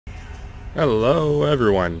Hello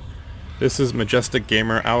everyone, this is Majestic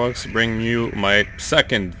Gamer Alex bringing you my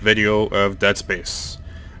second video of Dead Space.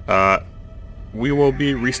 We will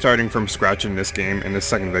be restarting from scratch in this game, in this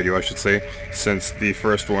second video I should say, since the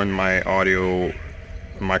first one my audio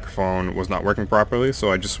microphone was not working properly, so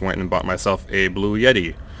I just went and bought myself a Blue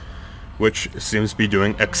Yeti, which seems to be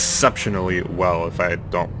doing exceptionally well if I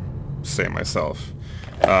don't say myself.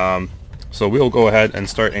 So we'll go ahead and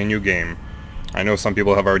start a new game. I know some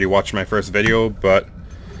people have already watched my first video, but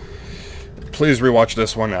please rewatch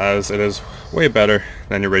this one as it is way better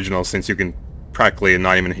than the original, since you can practically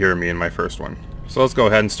not even hear me in my first one. So let's go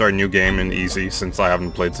ahead and start a new game in easy, since I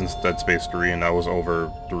haven't played since Dead Space 3 and that was over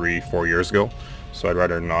 3-4 years ago. So I'd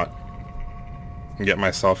rather not get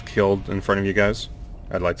myself killed in front of you guys.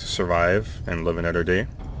 I'd like to survive and live another day.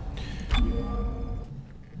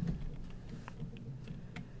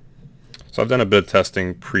 So I've done a bit of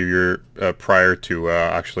testing prior to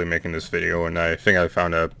actually making this video, and I think I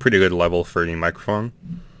found a pretty good level for the microphone.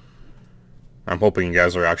 I'm hoping you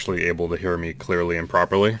guys are actually able to hear me clearly and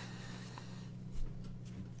properly.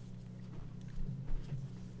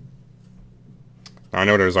 I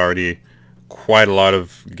know there's already quite a lot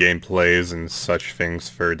of gameplays and such things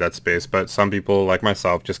for Dead Space, but some people, like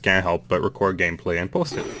myself, just can't help but record gameplay and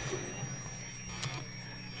post it.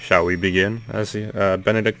 Shall we begin, as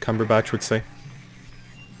Benedict Cumberbatch would say?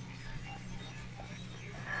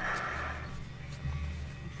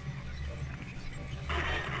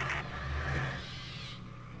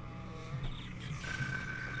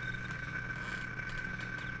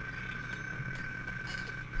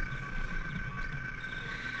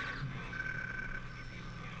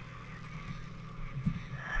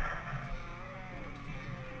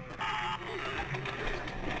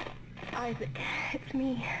 Isaac, it's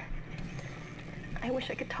me. I wish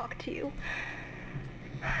I could talk to you.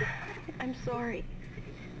 I'm sorry.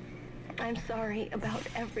 I'm sorry about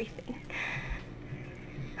everything.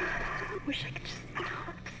 I wish I could just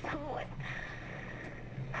talk to someone.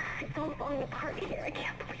 It's all falling apart here. I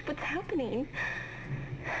can't believe what's happening.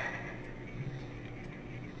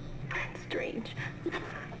 It's strange.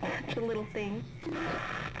 Such a little thing.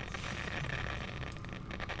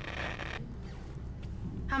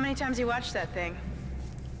 How many times you watched that thing?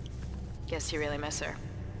 Guess you really miss her.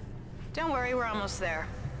 Don't worry, we're almost there.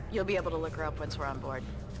 You'll be able to look her up once we're on board.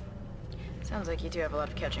 Sounds like you two have a lot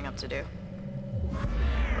of catching up to do.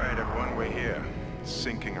 Right, everyone, we're here.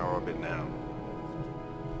 Sinking our orbit now.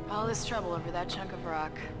 All this trouble over that chunk of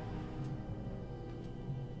rock.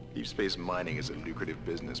 Deep space mining is a lucrative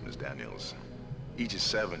business, Ms. Daniels. Aegis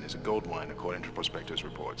 7 is a gold mine according to prospectors'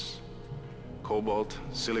 reports. Cobalt,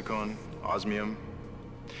 silicon, osmium.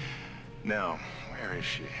 Now, where is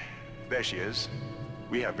she? There she is.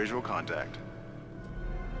 We have visual contact.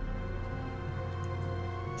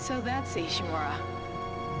 So that's Ishimura.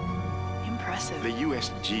 Impressive. The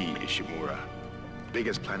USG Ishimura.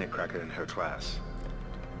 Biggest planet cracker in her class.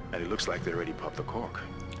 And it looks like they already popped the cork.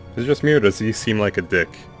 Is it just me, or does he seem like a dick?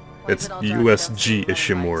 It's USG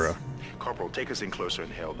Ishimura. Corporal, take us in closer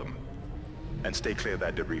and hail them. And stay clear of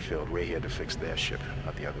that debris field. We're here to fix their ship,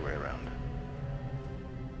 not the other way around.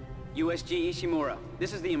 USG Ishimura,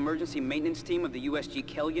 this is the emergency maintenance team of the USG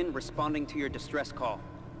Kellion responding to your distress call.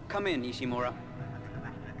 Come in, Ishimura.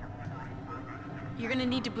 You're gonna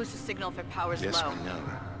need to boost the signal if it powers Yes, low. we know.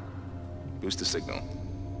 Boost the signal.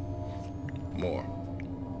 More.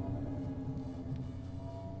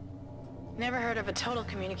 Never heard of a total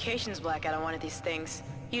communications blackout on one of these things.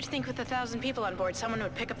 You'd think with 1,000 people on board, someone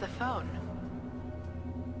would pick up the phone.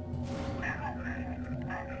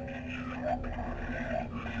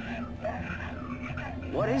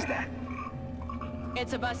 What is that?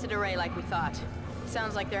 It's a busted array like we thought.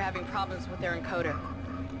 Sounds like they're having problems with their encoder.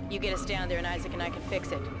 You get us down there and Isaac and I can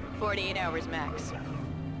fix it. 48 hours max.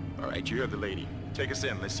 All right, you heard the lady. Take us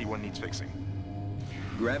in. Let's see what needs fixing.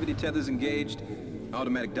 Gravity tethers engaged.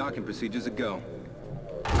 Automatic docking procedures a go.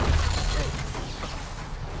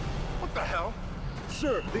 What the hell?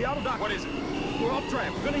 Sir, the auto dock. What is it? We're off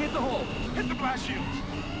track. We're gonna hit the hull. Hit the blast shields.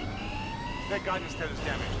 That guidance tether's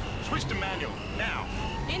damaged. Switch to manual, now.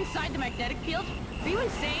 Inside the magnetic field? Are you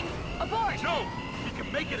insane? Abort! No! We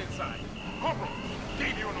can make it inside. Corporal,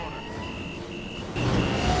 gave you an order.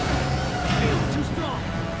 It's too strong.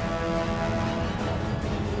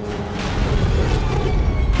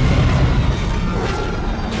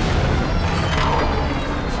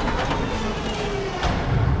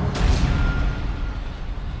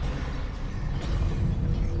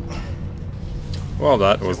 Well,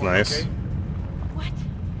 that was nice. Okay?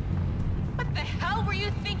 What the hell were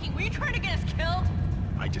you thinking? Were you trying to get us killed?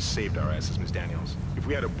 I just saved our asses, Miss Daniels. If we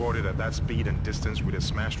we had aborted at that speed and distance, we'd have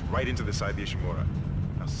smashed right into the side of the Ishimura.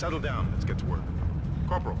 Now settle down, let's get to work.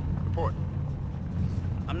 Corporal, report.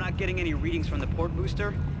 I'm not getting any readings from the port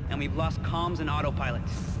booster, and we've lost comms and autopilot.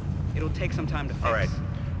 It'll take some time to fix. All right,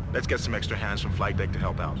 let's get some extra hands from flight deck to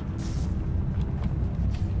help out.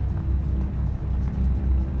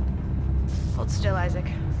 Hold still,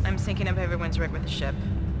 Isaac. I'm syncing up everyone's rig with the ship.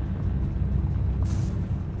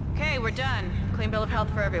 Okay, we're done. Clean bill of health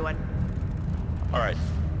for everyone. All right,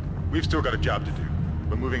 we've still got a job to do.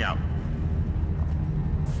 We're moving out.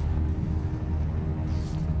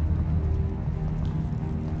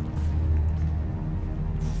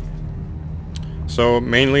 So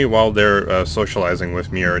mainly while they're socializing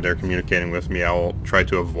with me or they're communicating with me, I'll try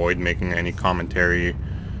to avoid making any commentary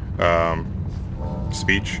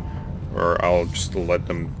speech, or I'll just let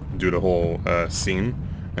them do the whole scene,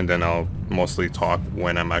 and then I'll mostly talk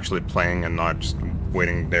when I'm actually playing and not just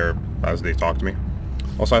waiting there as they talk to me.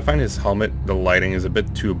 Also, I find his helmet, the lighting is a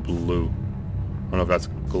bit too blue. I don't know if that's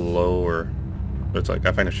glow or... It's like,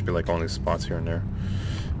 I find it should be like only spots here and there.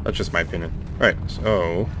 That's just my opinion. Alright,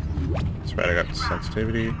 so... That's right, I got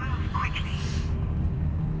sensitivity.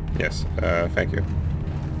 Yes, thank you.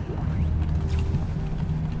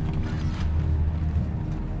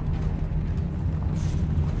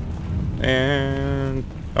 And...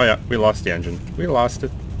 Oh yeah, we lost the engine. We lost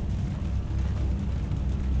it.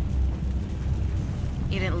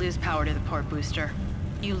 You didn't lose power to the port booster.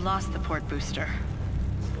 You lost the port booster.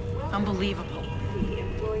 Unbelievable.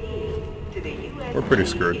 We're pretty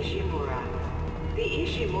screwed. The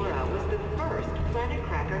Ishimura was the first Planet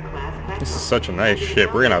Cracker class. This is such a nice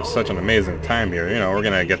ship. We're gonna have such an amazing time here. You know, we're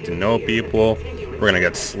gonna get to know people. We're gonna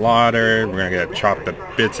get slaughtered. We're gonna get chopped to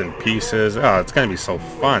bits and pieces. Oh, it's gonna be so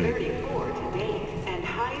fun.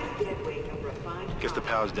 Guess the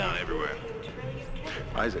power's down everywhere.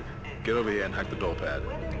 Isaac, get over here and hack the door pad.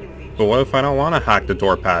 But what if I don't want to hack the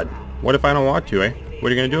door pad? What if I don't want to, eh?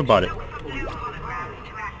 What are you gonna do about it?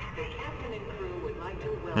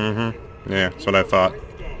 Mm-hmm. Yeah, that's what I thought.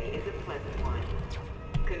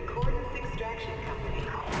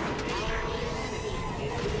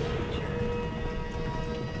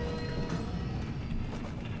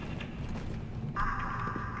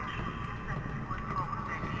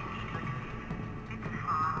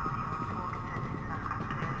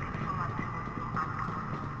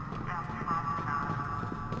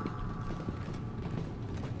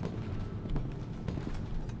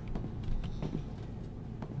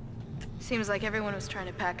 Seems like everyone was trying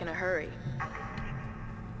to pack in a hurry.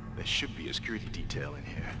 There should be a security detail in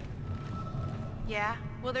here. Yeah?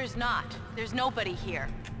 Well, there's not. There's nobody here.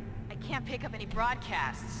 I can't pick up any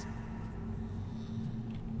broadcasts.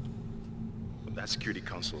 But that security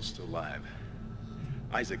console's still live.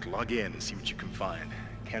 Isaac, log in and see what you can find.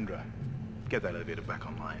 Kendra, get that elevator back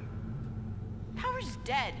online. Power's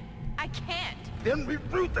dead. I can't. Then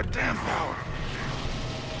reroute the damn power!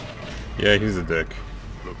 Yeah, he's a dick.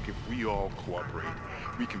 Look, if we all cooperate,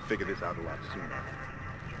 we can figure this out a lot sooner.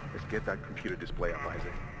 Let's get that computer display up,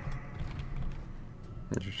 Isaac.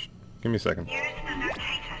 Just give me a second. Use the locator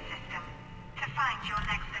system to find your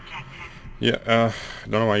next objective. Yeah, I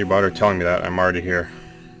don't know why you bothered telling me that. I'm already here.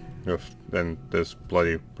 In this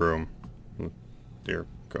bloody room. Dear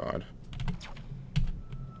God.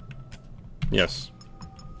 Yes.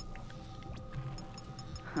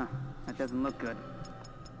 Huh, that doesn't look good.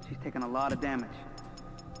 She's taken a lot of damage.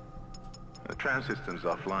 The tram system's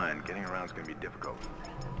offline. Getting around's gonna be difficult.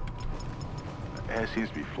 The air seems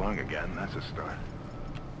to be flowing again. That's a start.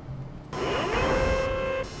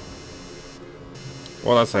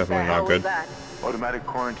 Well, that's definitely not good. Automatic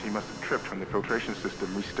quarantine must have tripped when the filtration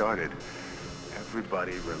system restarted.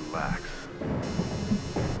 Everybody relax.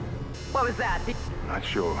 What was that? Not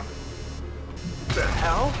sure. The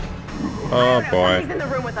hell? Oh boy. in the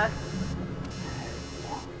room with us.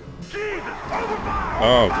 Jesus!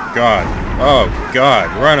 Oh God. Oh God.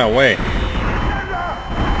 Run away.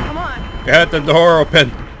 Come on. Get the door open.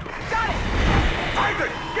 Got it.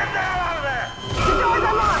 Isaac, get the hell out of there! The doors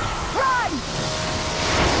are locked. Run!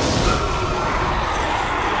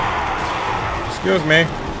 Excuse me.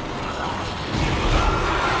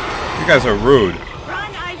 You guys are rude.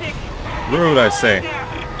 Run, Isaac. Rude, I say.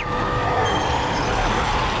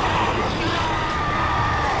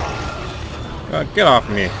 Get off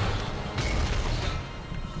me.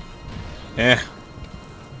 Eh.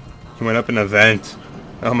 He went up in a vent.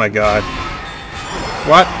 Oh my God.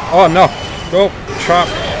 What? Oh no. Go. Chop.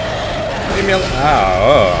 Leave me alone.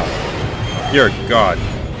 Oh. Dear God.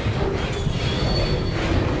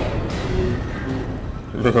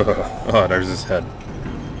 Oh, there's his head.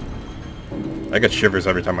 I get shivers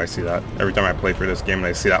every time I see that. Every time I play through this game and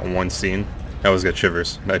I see that one scene, I always get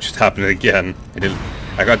shivers. That just happened again.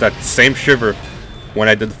 I got that same shiver when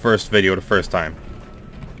I did the first video the first time.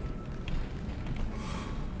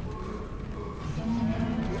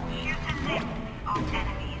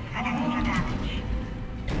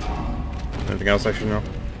 Anything else I should know?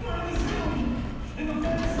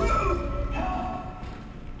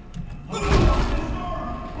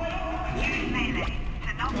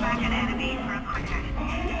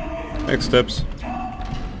 Thanks, Tips.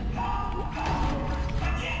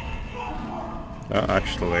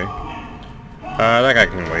 Actually, that guy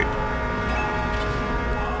can wait.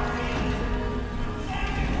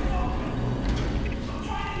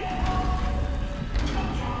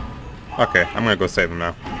 Okay, I'm gonna go save him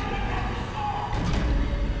now.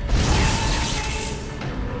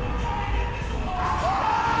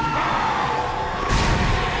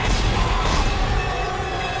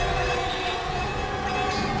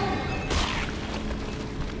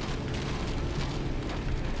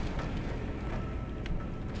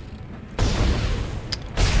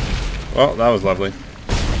 Well, that was lovely. Is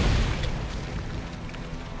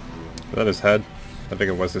that his head? I think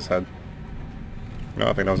it was his head. No,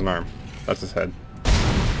 I think that was an arm. That's his head.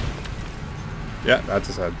 Yeah, that's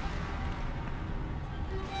his head.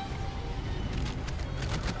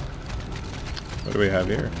 What do we have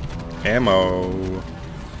here? Ammo.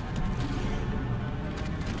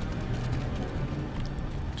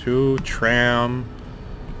 2 tram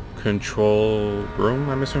control room,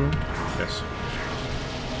 I'm assuming? Yes.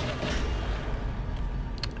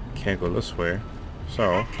 Can't go this way.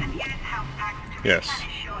 So, yes.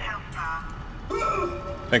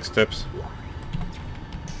 Thanks, Tips.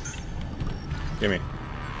 Gimme.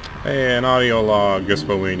 Hey, an audio log. Guess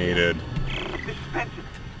what we needed. This is Benson.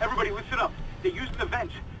 Everybody listen up. They're using the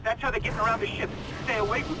vents. That's how they're getting around the ship. Stay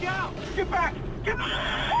away from down. Get back. Get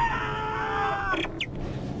back.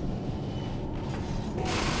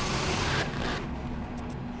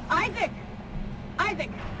 Isaac!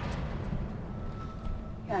 Isaac!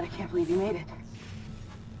 God, I can't believe you made it.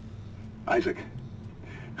 Isaac,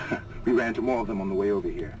 we ran into more of them on the way over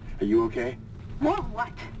here. Are you okay? More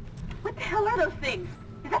what? What the hell are those things?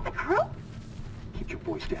 Is that the crew? Keep your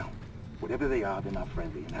voice down. Whatever they are, they're not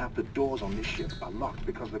friendly, and half the doors on this ship are locked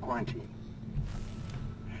because of the quarantine.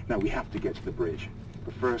 Now, we have to get to the bridge.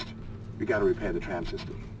 But first, we gotta repair the tram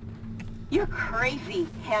system. You're crazy,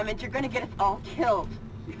 Hammond. You're gonna get us all killed.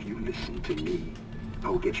 If you listen to me, I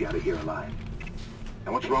will get you out of here alive.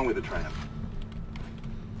 Now, what's wrong with the tram?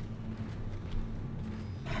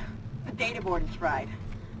 The data board is fried,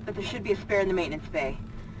 but there should be a spare in the maintenance bay.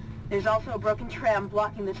 There's also a broken tram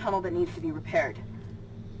blocking the tunnel that needs to be repaired.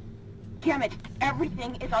 Damn it,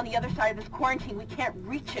 everything is on the other side of this quarantine. We can't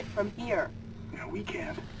reach it from here. No, we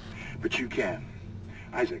can't. But you can.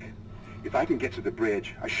 Isaac, if I can get to the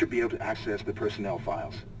bridge, I should be able to access the personnel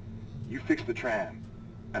files. You fix the tram,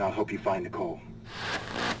 and I'll help you find Nicole.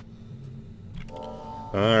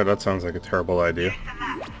 That sounds like a terrible idea.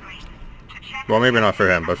 Well, maybe not for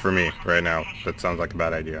him, but for me, right now. That sounds like a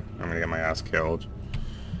bad idea. I'm gonna get my ass killed.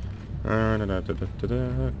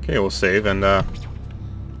 Okay, we'll save, and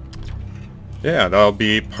yeah, that'll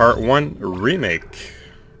be part 1 remake.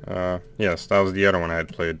 Yes, that was the other one I had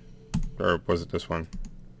played. Or was it this one?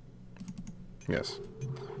 Yes.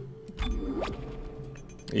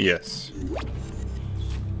 Yes.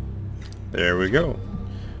 There we go.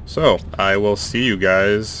 So, I will see you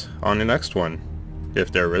guys on the next one.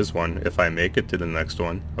 If there is one. If I make it to the next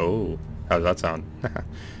one. Oh, how does that sound?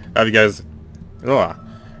 Have you guys...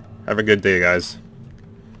 have a good day, guys.